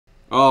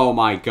Oh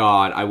my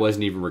god, I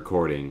wasn't even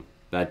recording.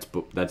 That's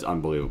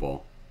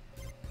unbelievable.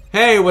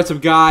 Hey, what's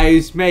up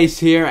guys? Mace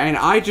here, and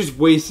I just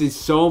wasted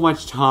so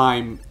much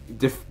time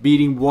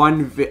beating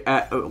one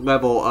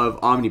level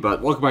of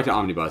OmniBus. Welcome back to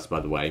OmniBus,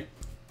 by the way.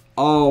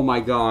 Oh my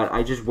god,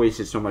 I just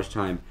wasted so much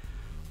time.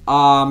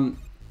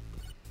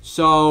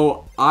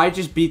 So I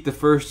just beat the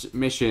first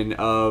mission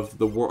of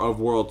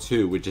World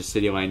 2, which is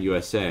Cityland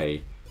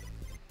USA,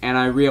 and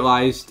I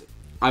realized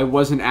I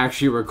wasn't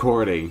actually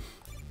recording.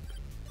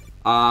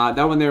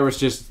 That one there was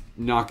just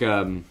knock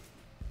a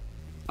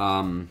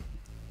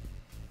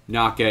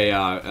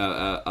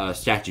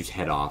statue's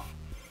head off.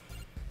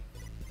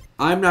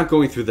 I'm not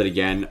going through that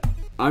again.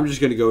 I'm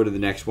just gonna go to the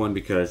next one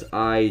because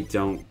I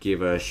don't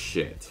give a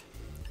shit.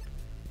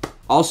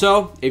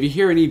 Also, if you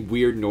hear any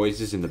weird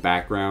noises in the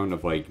background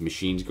of like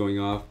machines going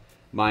off,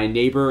 my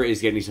neighbor is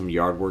getting some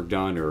yard work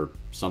done or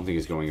something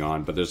is going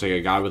on. But there's like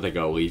a guy with like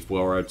a leaf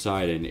blower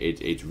outside, and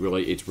it's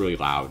really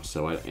loud.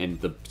 So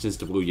since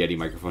the Blue Yeti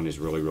microphone is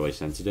really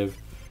sensitive,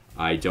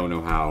 I don't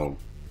know how.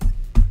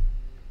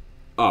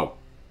 Oh,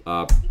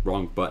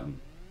 wrong button.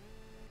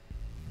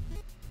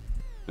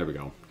 There we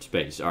go.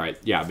 Space. All right.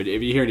 Yeah, but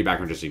if you hear any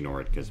background, just ignore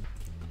it.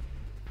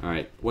 All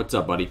right. What's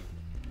up, buddy?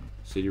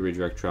 City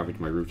redirect traffic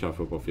to my rooftop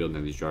football field,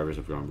 and these drivers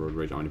have gone road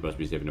rage. OmniBus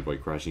be safe and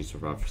avoid crashing.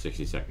 Survive for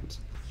 60 seconds.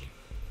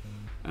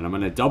 And I'm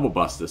gonna double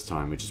bus this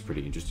time, which is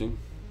pretty interesting.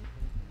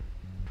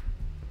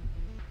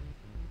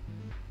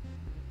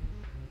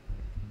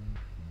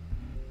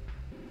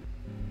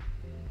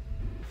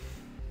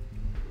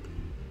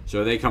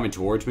 So are they coming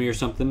towards me or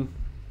something?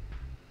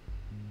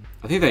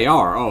 I think they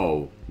are.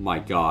 Oh my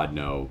god,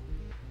 no.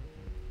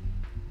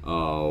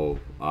 Oh,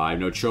 I have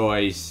no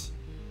choice.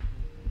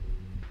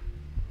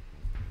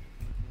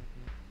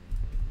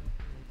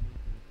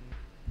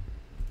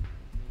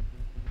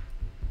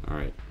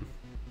 Alright.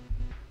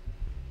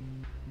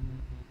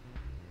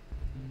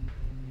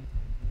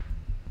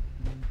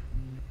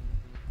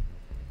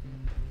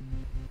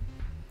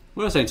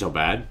 Well, this ain't so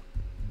bad.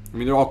 I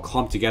mean, they're all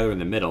clumped together in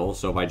the middle,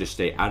 so if I just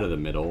stay out of the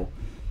middle,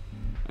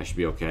 I should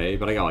be okay.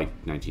 But I got like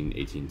 19,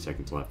 18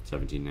 seconds left.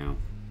 17 now.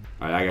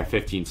 Alright, I got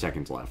 15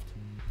 seconds left.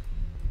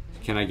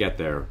 Can I get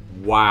there?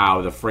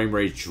 Wow, the frame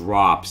rate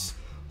drops.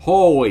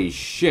 Holy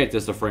shit,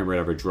 does the frame rate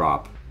ever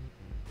drop?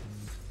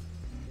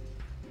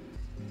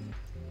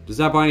 Does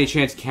that by any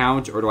chance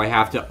count, or do I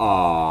have to...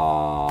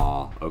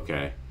 Aww,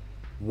 okay.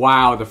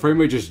 Wow, the frame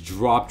rate just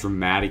dropped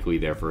dramatically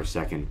there for a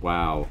second.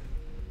 Wow.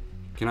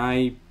 Can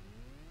I...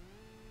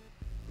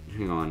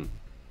 Hang on.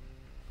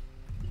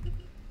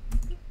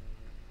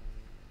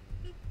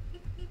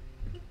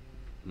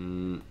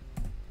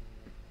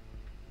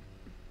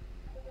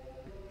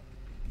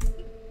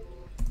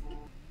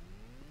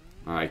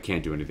 I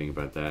can't do anything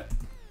about that.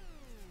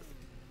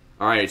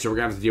 Alright, so we're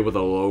gonna have to deal with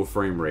a low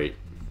frame rate.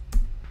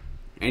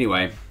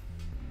 Anyway.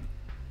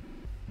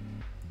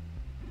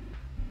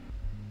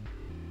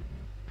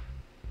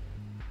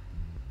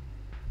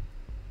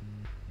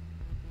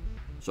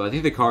 So I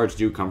think the cars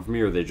do come from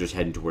here, or they're just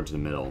heading towards the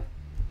middle.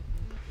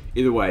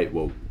 Either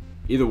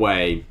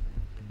way,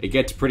 it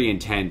gets pretty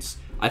intense.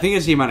 I think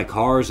it's the amount of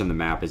cars on the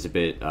map is a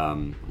bit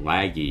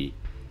laggy,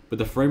 but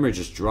the frame rate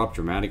just dropped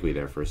dramatically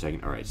there for a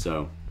second. Alright,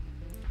 so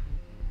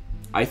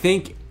I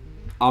think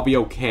I'll be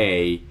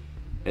okay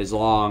as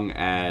long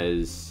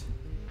as...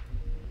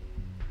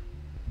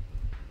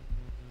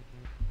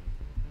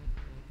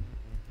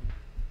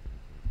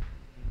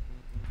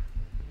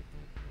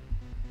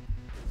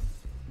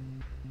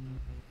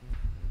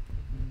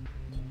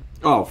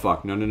 Oh,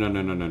 fuck. No.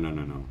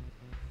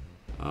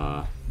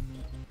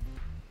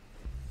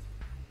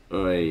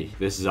 Oy,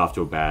 this is off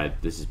to a bad...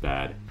 This is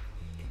bad.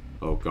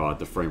 Oh, God.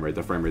 The frame rate.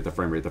 No.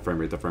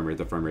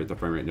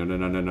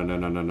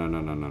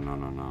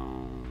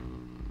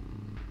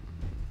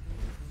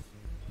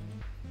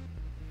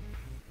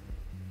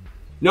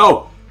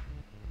 No!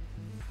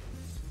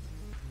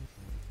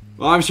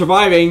 Well, I'm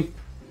surviving.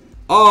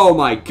 Oh,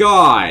 my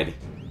God.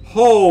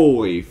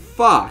 Holy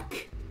fuck.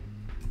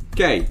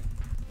 Okay.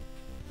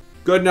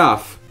 Good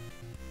enough.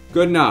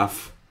 Good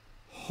enough.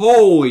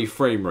 Holy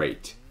frame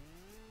rate.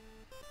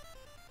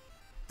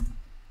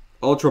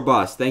 Ultra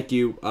bus. Thank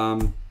you.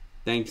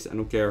 Thanks. I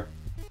don't care.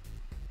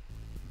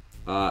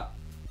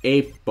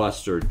 Ape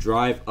Buster.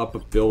 Drive up a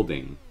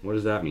building. What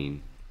does that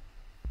mean?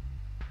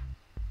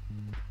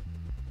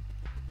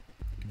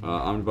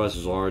 OmniBus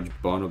is large.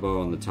 Bonobo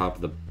on the top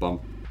of the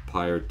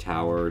Bumpire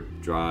Tower.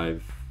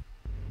 Drive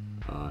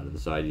to the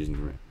side using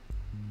the...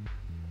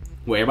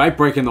 Wait, am I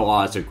breaking the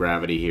laws of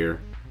gravity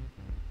here?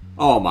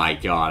 Oh my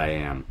god, I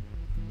am.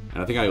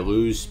 And I think I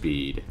lose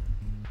speed.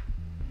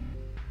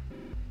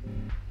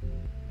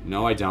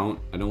 No, I don't.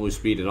 I don't lose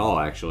speed at all,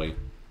 actually.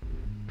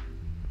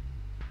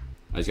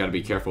 I just gotta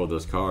be careful with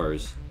those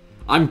cars.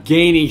 I'm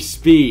gaining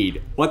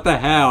speed! What the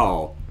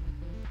hell?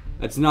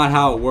 That's not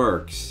how it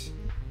works.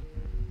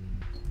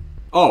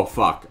 Oh,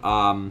 fuck.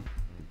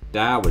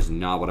 That was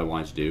not what I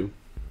wanted to do.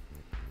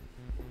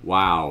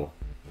 Wow.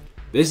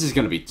 This is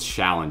gonna be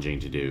challenging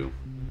to do.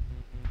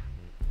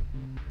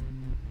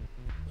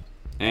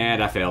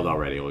 And I failed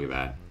already, look at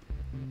that.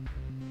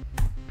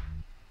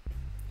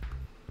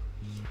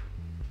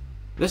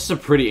 This is a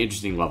pretty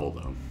interesting level,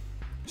 though.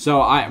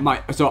 So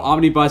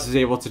OmniBus is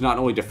able to not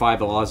only defy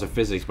the laws of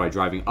physics by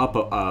driving up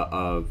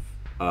a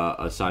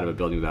side of a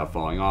building without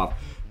falling off,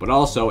 but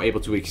also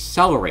able to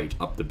accelerate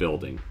up the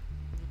building.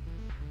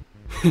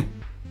 I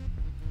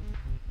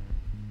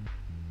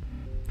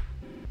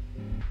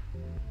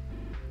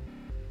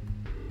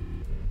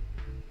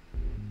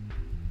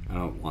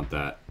don't want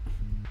that.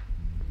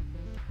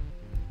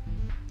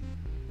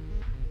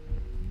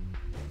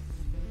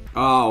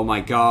 Oh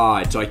my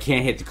god, so I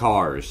can't hit the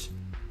cars.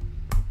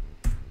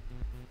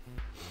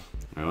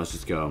 Alright, let's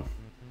just go.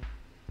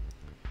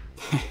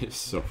 That is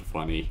so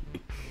funny.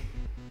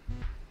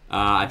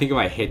 I think if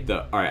I hit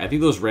the... Alright, I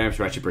think those ramps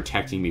are actually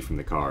protecting me from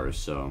the cars,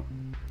 so...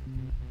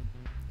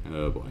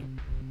 Oh boy.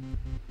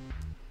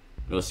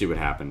 Let's see what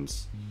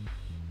happens.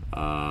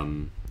 I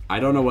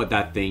don't know what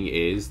that thing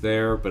is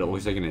there, but it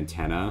looks like an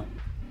antenna.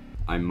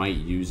 I might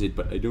use it,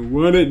 but I don't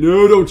want it.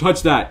 No, don't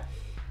touch that!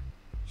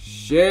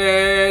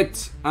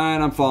 Shit!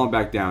 And I'm falling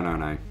back down,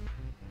 aren't I?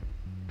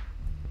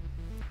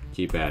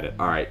 Keep at it.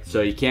 Alright,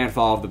 so you can't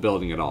fall off the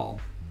building at all.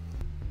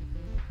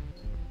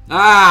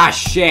 Ah,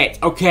 shit!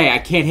 Okay, I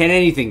can't hit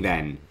anything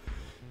then.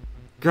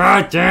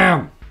 God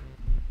damn!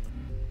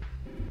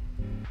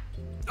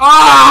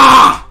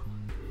 Ah!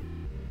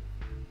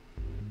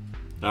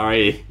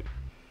 Sorry.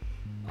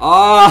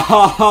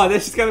 Oh,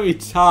 this is gonna be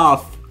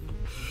tough.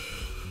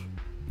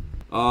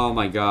 Oh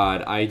my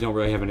god, I don't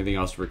really have anything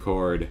else to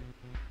record.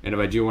 And if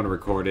I do want to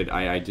record it,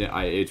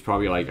 it's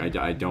probably like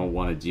I don't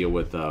want to deal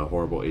with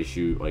horrible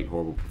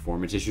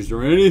performance issues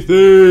or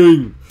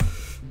anything.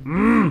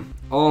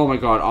 Oh my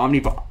god,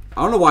 OmniBus.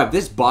 I don't know why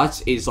this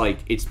bus is like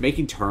it's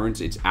making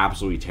turns. It's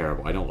absolutely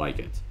terrible. I don't like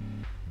it.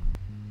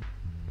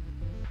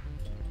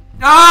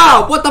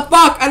 Ah! What the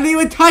fuck? I didn't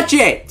even touch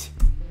it.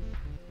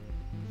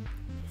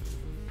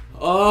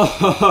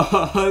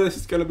 Oh, this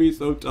is gonna be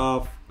so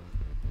tough.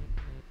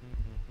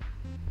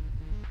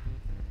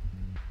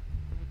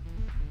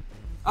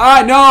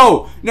 Ah,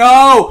 no!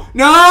 No!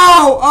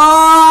 No!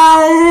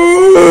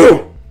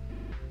 Oh!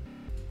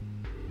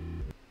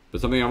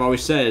 But something I've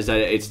always said is that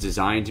it's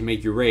designed to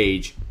make you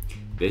rage.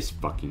 This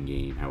fucking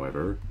game,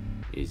 however,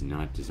 is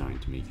not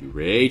designed to make you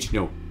rage.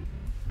 No.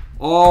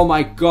 Oh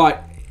my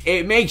god.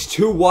 It makes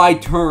too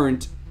wide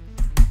turns.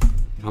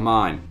 Come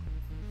on.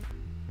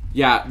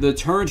 Yeah, the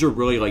turns are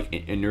really, like,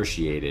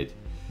 inertiated.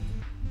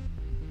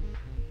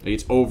 Like,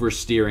 it's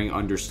oversteering,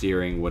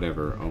 understeering,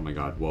 whatever. Oh my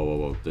god. Whoa, whoa,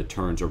 whoa. The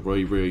turns are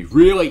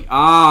really...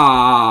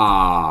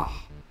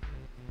 Ah!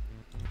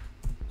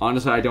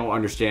 Honestly, I don't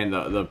understand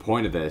the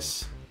point of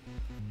this.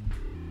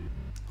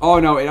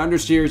 Oh no, it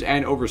understeers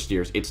and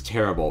oversteers. It's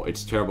terrible.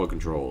 It's terrible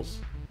controls.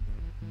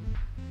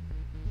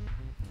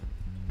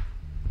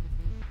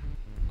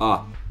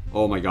 Ah.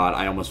 Oh my god,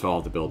 I almost fell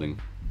off the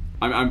building.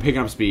 I'm picking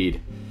up speed.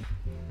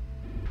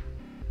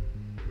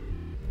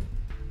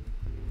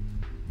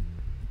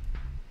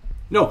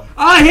 No,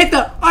 I hit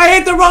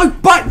the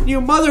wrong button,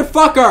 you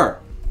motherfucker!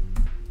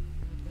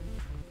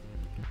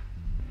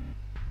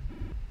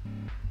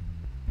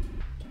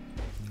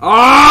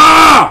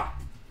 Ah!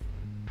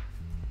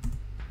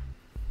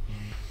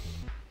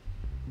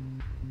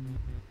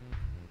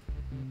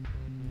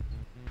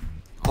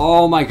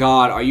 Oh my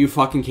god, are you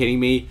fucking kidding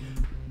me?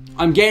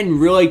 I'm getting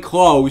really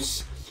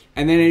close,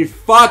 and then it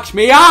fucks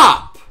me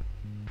up!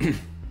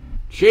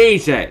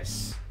 Jesus.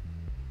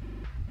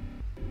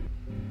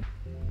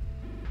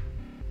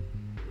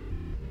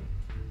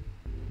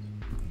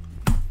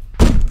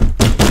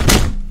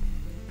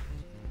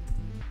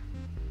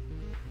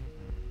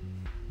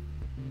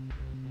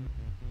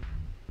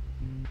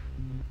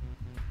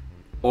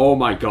 Oh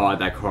my god,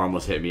 that car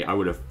almost hit me. I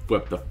would have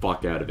flipped the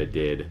fuck out if it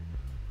did.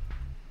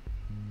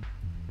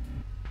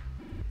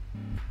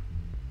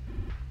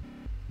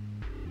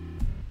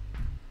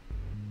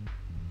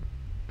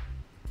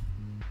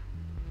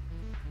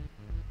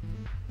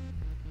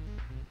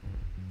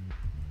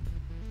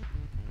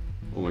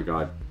 Oh my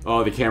god.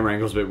 Oh, the camera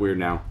angle's a bit weird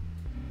now.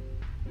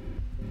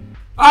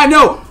 Ah,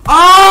 no!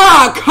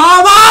 Ah,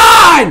 come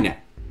on!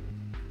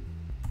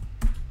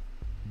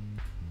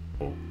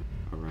 Oh,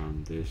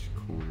 around this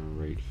corner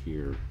right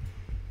here.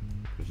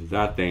 This is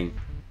that thing.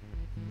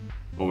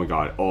 Oh my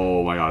god.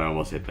 Oh my god, I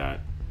almost hit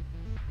that.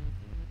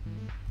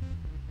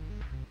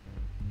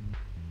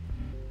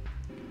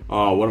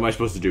 Oh, what am I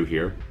supposed to do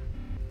here?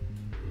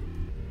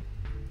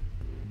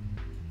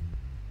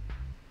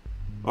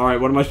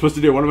 Alright, what am I supposed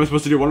to do? What am I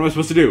supposed to do? What am I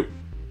supposed to do?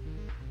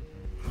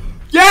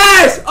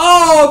 Yes!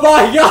 Oh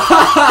my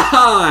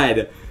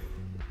god!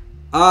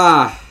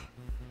 Ah.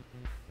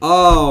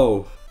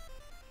 Oh.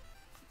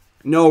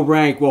 No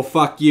rank. Well,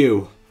 fuck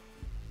you.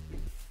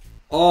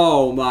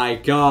 Oh my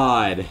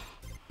god.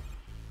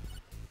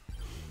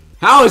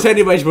 How is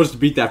anybody supposed to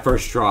beat that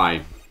first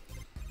try?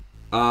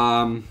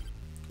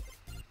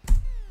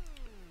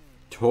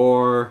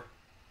 Tor.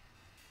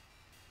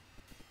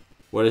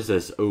 What is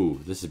this? Ooh,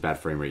 this is bad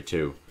frame rate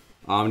too.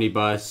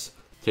 OmniBus.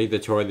 Take the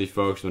tour of these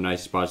folks to the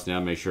nice spots now.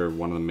 Make sure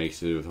one of them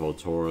makes it with the whole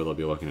tour. They'll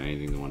be looking at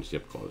anything they want to see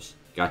up close.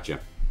 Gotcha.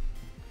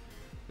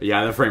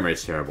 Yeah, the frame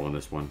rate's terrible in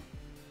this one.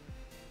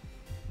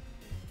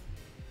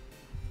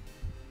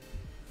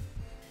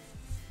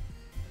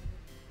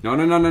 No,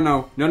 no, no, no,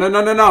 no. No, no,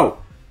 no, no, no.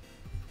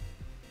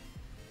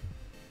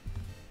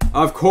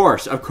 Of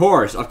course, of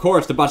course, of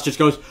course, the bus just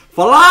goes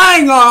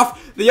flying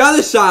off the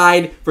other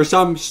side for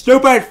some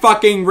stupid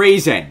fucking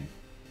reason.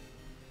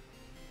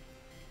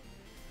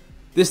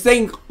 This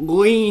thing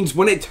leans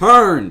when it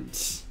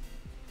turns.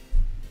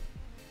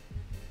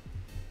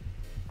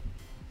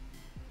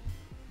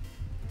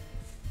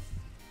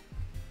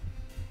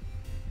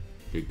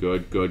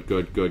 Good, good,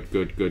 good, good,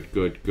 good, good,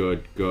 good,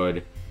 good,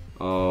 good.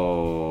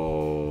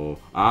 Oh,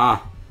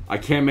 I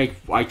can't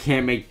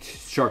make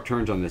sharp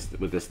turns on this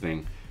with this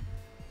thing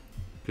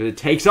because it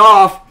takes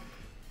off.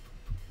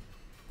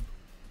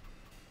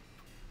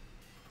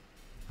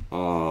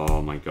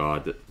 Oh my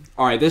god!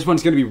 All right, this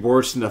one's gonna be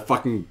worse than the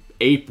fucking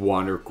ape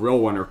one or grill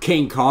one or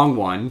King Kong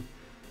one.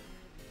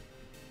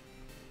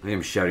 I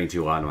am shouting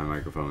too loud on my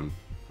microphone.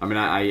 I mean,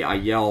 I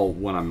yell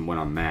when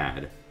I'm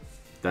mad.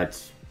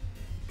 That's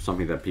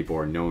something that people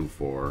are known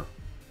for.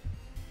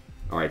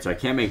 Alright, so I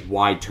can't make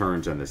wide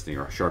turns on this thing,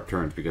 or sharp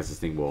turns, because this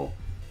thing will...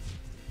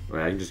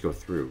 Alright, I can just go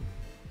through.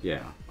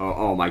 Yeah.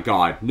 Oh my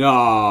god.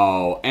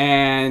 No!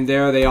 And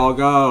there they all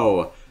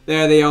go.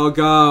 There they all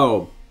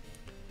go.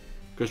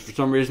 Because for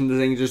some reason the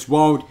thing just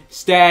won't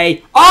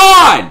stay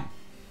on!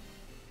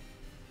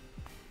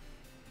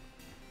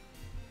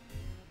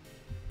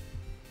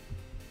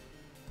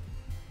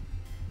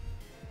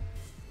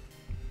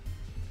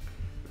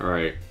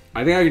 Alright.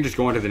 I think I can just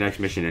go on to the next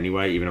mission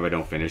anyway, even if I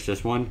don't finish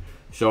this one.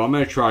 So I'm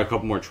going to try a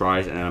couple more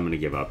tries, and then I'm going to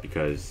give up,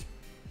 because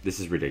this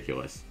is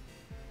ridiculous.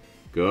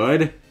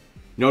 Good.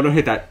 No, don't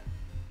hit that.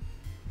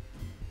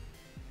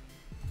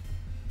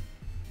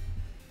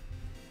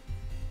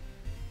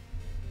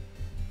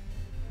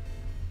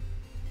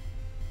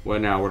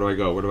 What now? Where do I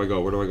go? Where do I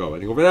go? Where do I go? I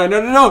think over there. No,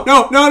 no,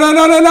 no, no, no,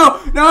 no, no, no,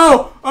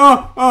 no,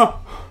 no!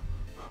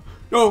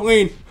 No,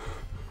 lean.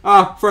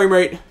 Frame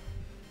rate.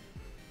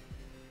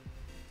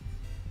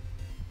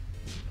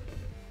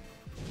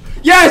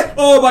 Yes!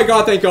 Oh my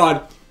god, thank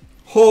god.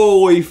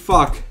 Holy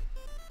fuck.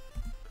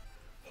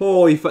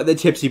 Holy fuck, the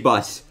tipsy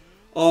bus.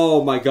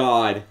 Oh my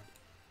god.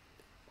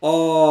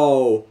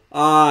 Oh,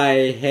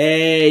 I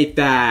hate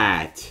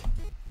that.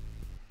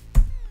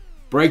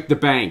 Break the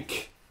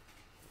bank.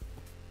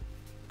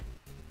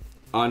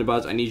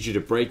 OmniBus, I need you to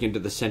break into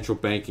the central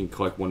bank and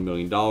collect $1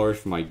 million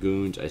for my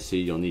goons. I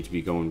see you'll need to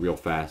be going real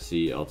fast.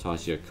 See, I'll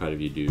toss you a cut if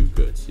you do.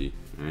 Good, see.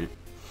 Alright.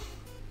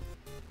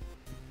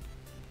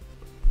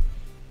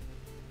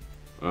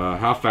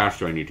 How fast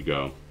do I need to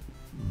go?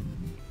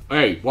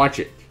 Hey, watch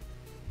it.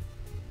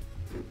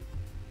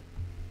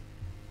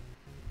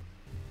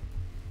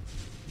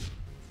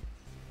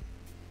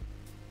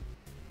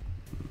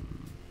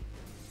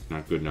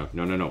 Not good enough.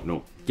 No, no, no,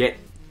 no. Get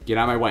out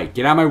of my way.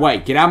 Get out of my way.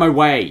 Get out of my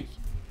way.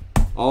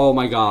 Oh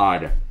my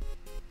god.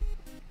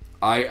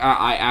 I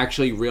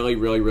actually really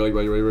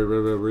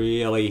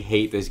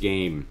hate this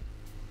game.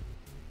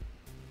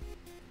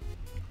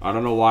 I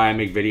don't know why I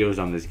make videos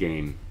on this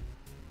game.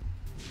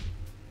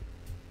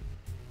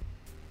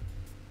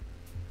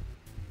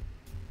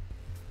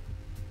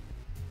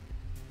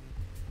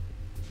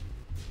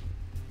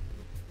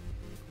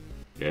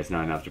 Yeah, it's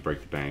not enough to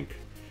break the bank.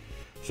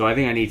 So I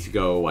think I need to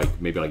go like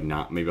maybe like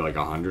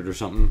 100 or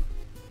something.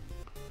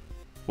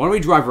 Why don't we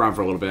drive around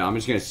for a little bit? I'm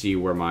just gonna see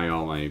where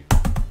all my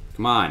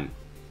come on.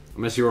 I'm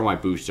gonna see where my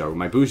boosts are.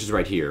 My boost is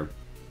right here.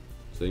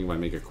 So I think if I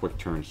make a quick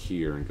turn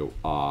here and go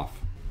off.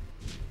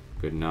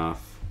 Good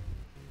enough.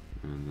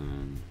 And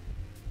then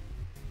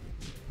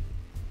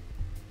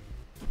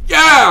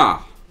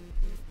yeah!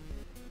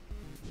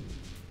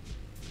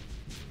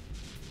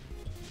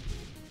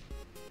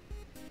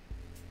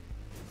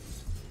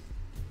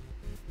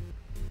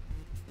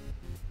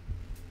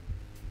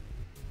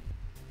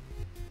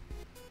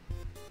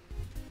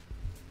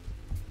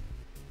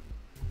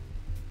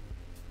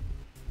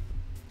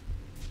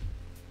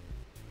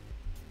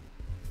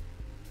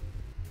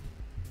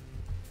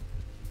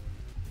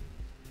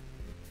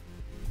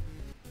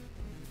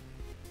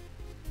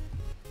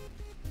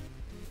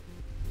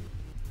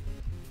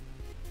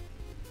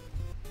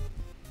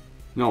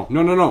 No,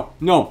 no, no, no,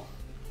 no.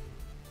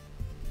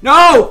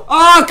 No!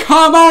 Oh,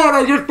 come on!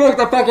 I just broke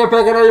the fucking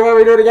packet. Are you want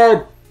me to do it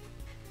again?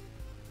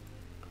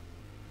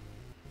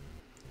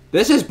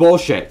 This is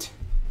bullshit.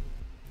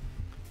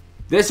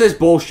 This is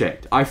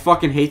bullshit. I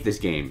fucking hate this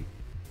game.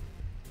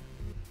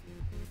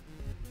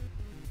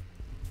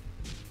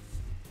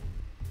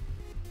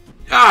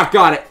 Ah,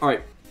 got it. All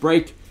right,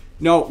 break.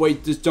 No,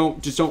 wait, just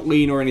don't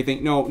lean or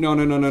anything. No, no,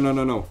 no, no, no, no,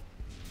 no, no.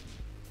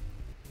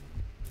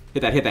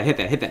 Hit that, hit that, hit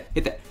that, hit that,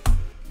 hit that.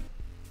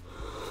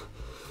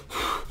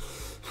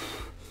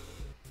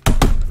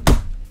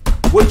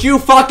 Would you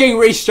fucking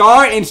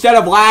restart instead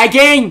of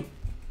lagging?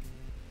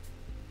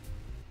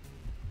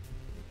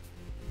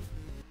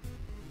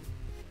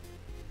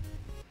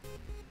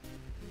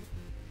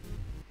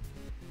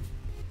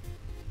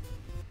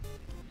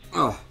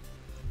 Oh.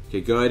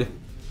 Okay, good.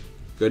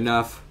 Good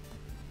enough.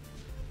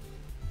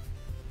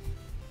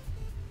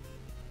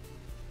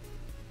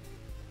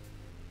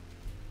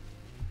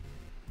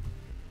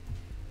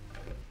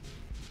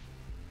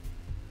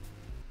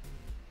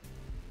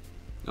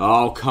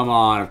 Oh, come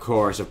on, of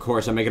course,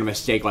 I'm making a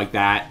mistake like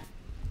that.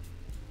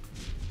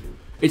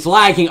 It's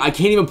lagging, I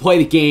can't even play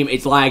the game,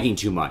 it's lagging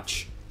too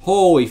much.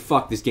 Holy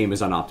fuck, this game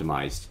is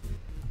unoptimized.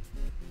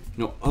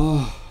 No,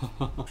 oh.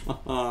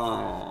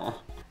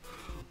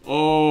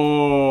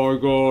 Oh,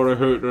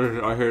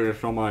 God, I hate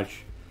this so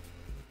much.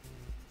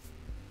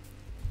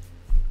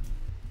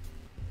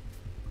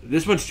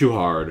 This one's too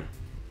hard.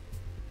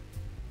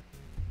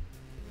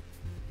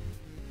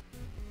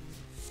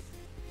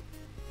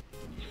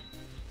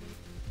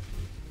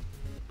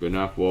 Good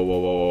enough? Whoa, whoa,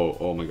 whoa, whoa.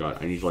 Oh my god,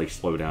 I need to like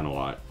slow down a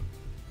lot.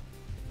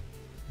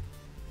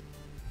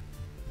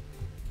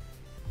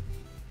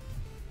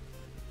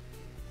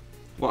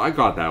 Well, I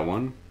got that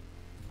one.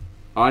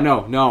 Oh,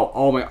 no, no.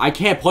 Oh my, I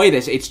can't play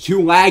this. It's too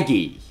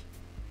laggy.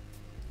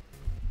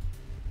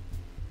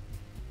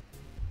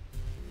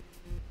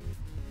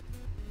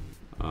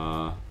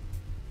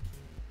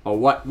 Oh,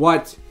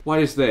 what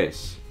is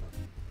this?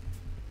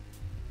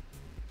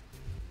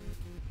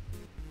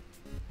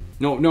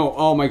 No, no,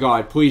 oh my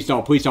god, please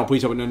don't, please don't,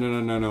 please don't, no, no, no,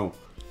 no, no.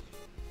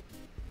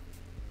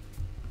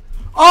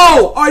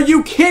 Oh, are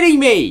you kidding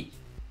me?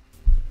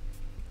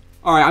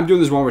 Alright, I'm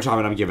doing this one more time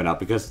and I'm giving up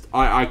because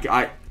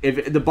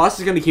if the bus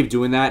is going to keep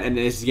doing that and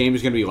this game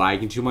is going to be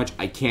lagging too much,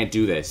 I can't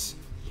do this.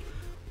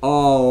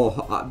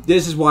 Oh,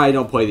 this is why I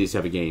don't play these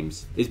type of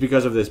games. It's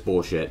because of this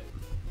bullshit.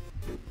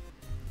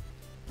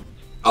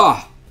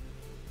 Oh,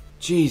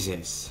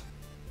 Jesus.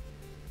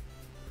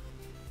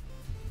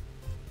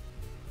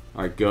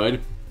 Alright,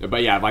 good.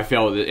 But yeah, if I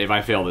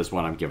fail this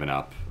one, I'm giving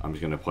up. I'm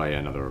just gonna play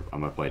another. I'm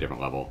gonna play a different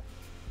level,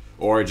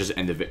 or just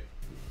end of it.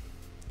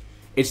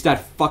 It's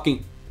that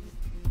fucking.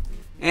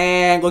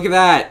 And look at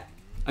that.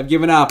 I've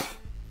given up.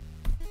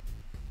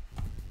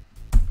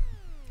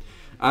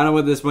 I don't know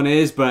what this one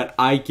is, but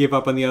I give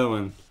up on the other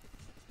one.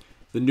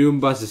 The new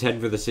bus is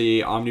heading for the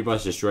city.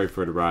 OmniBus destroyed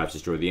before it arrives.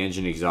 Destroy the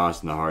engine,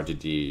 exhaust, and the heart to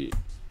do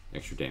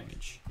extra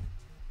damage.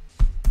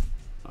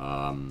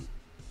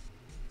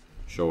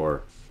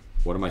 Sure.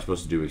 What am I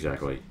supposed to do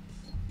exactly?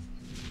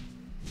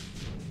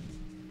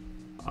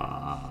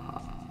 I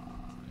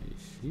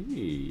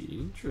see.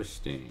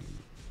 Interesting.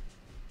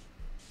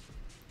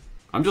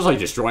 I'm just like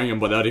destroying them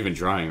without even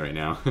trying right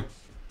now.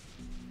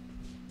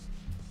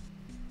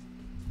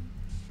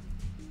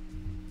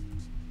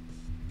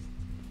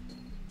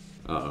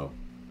 Uh-oh.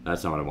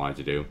 That's not what I wanted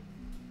to do.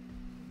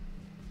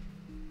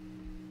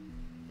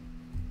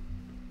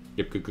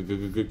 Yep,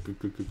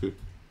 good.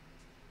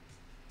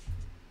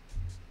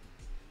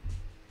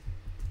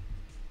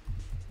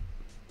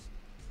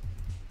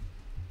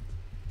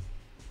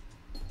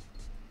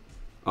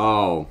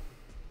 Oh.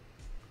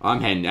 I'm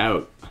heading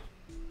out.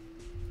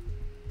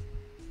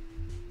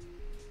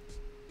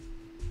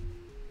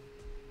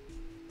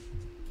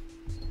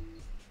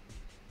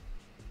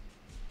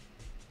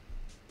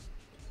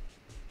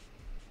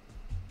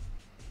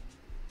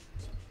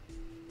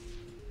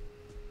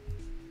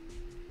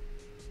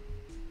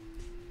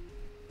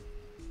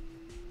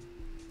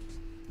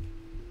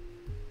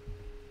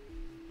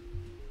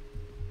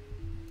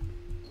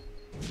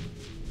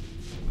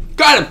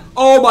 Got him!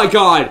 Oh my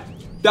god!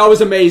 That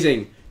was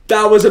amazing!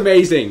 That was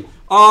amazing!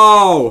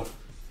 Oh!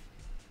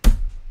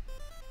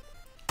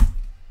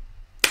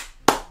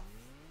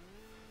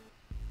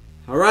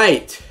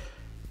 Alright.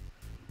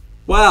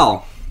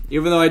 Well,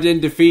 even though I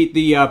didn't defeat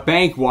the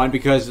bank one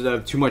because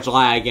of too much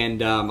lag and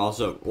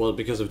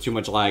because of too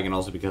much lag and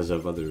also because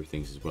of other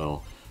things as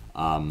well,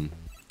 I'm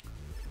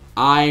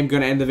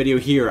gonna end the video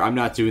here. I'm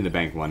not doing the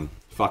bank one.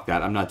 Fuck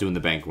that. I'm not doing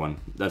the bank one.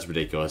 That's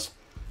ridiculous.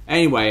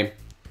 Anyway,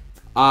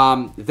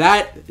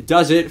 that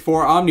does it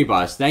for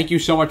OmniBus. Thank you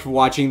so much for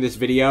watching this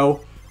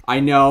video. I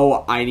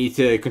know I need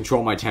to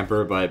control my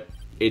temper, but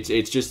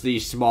it's just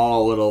these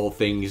small little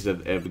things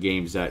of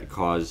games that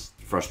cause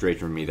frustration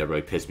for me that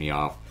really piss me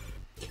off.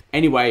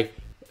 Anyway,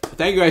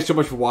 thank you guys so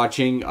much for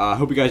watching.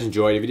 Hope you guys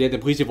enjoyed. If you did,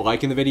 then please leave a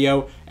like in the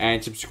video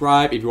and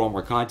subscribe if you want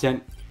more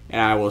content. And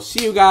I will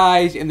see you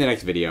guys in the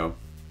next video.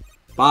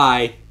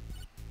 Bye.